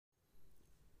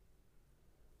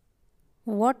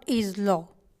What is law?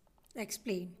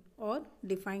 Explain or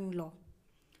define law.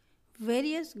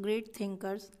 Various great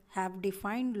thinkers have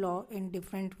defined law in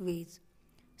different ways.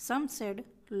 Some said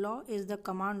law is the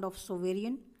command of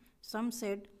sovereign, some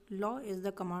said law is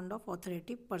the command of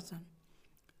authoritative person.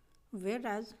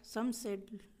 Whereas some said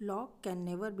law can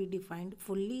never be defined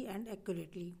fully and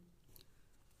accurately.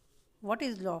 What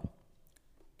is law?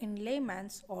 In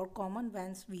layman's or common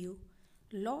man's view,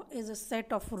 law is a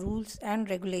set of rules and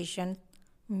regulations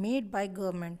made by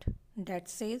government that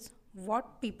says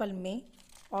what people may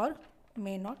or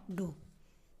may not do.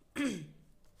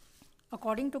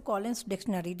 According to Collins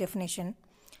Dictionary definition,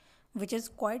 which is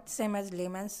quite same as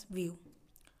layman's view,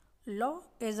 law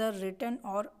is a written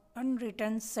or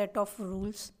unwritten set of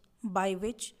rules by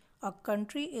which a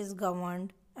country is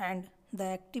governed and the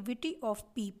activity of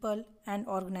people and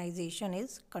organization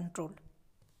is controlled.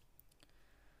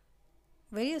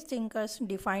 Various thinkers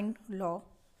defined law.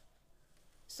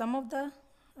 Some of the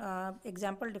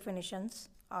example definitions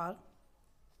are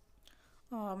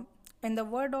in the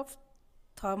word of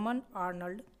Thurman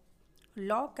Arnold,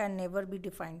 law can never be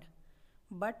defined,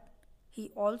 but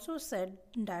he also said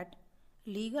that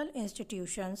legal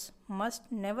institutions must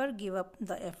never give up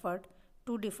the effort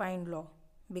to define law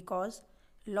because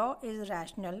law is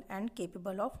rational and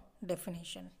capable of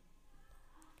definition.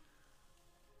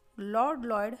 Lord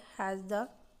Lloyd has the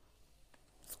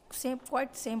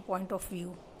quite same point of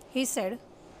view. He said,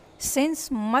 since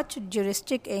much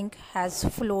juristic ink has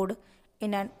flowed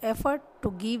in an effort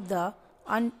to give the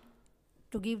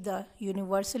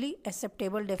universally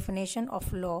acceptable definition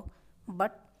of law,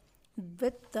 but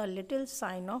with the little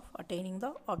sign of attaining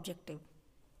the objective.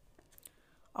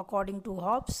 According to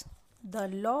Hobbes, the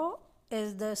law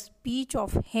is the speech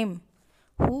of him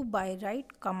who by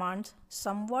right commands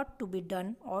somewhat to be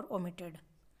done or omitted.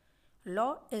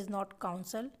 Law is not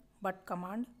counsel but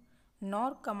command,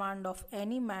 nor command of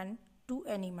any man to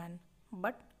any man,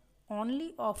 but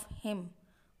only of him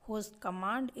whose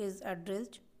command is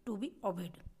addressed to be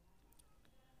obeyed.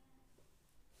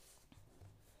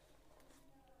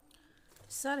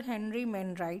 Sir Henry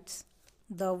Mann writes,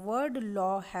 the word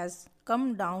law has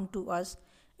come down to us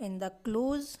in the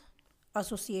close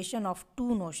association of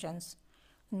two notions,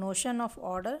 notion of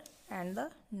order and the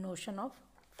notion of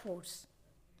force.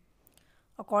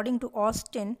 According to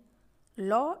Austin,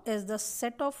 law is the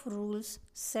set of rules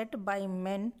set by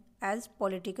men as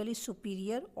politically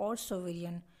superior or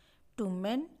sovereign to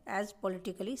men as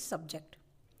politically subject.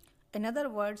 In other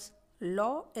words,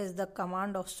 law is the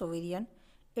command of sovereign.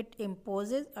 It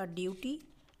imposes a duty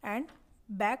and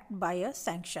backed by a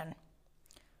sanction.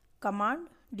 Command,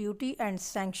 duty and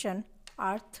sanction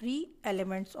are three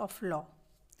elements of law.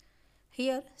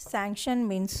 Here, sanction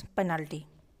means penalty.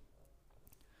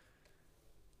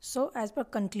 So, as per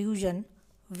conclusion,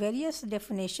 various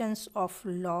definitions of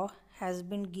law has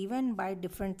been given by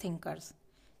different thinkers.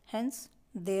 Hence,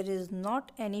 there is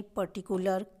not any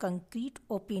particular concrete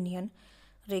opinion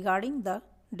regarding the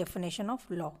definition of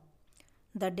law.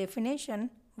 The definition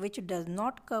which does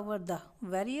not cover the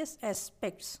various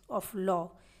aspects of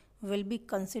law will be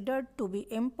considered to be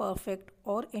imperfect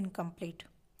or incomplete.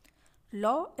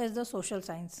 Law is the social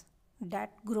science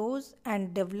that grows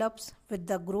and develops with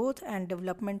the growth and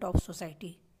development of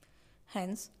society.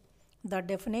 Hence, the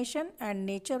definition and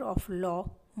nature of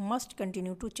law must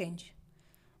continue to change.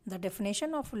 The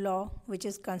definition of law which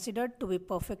is considered to be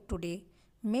perfect today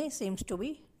may seem to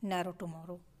be narrow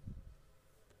tomorrow.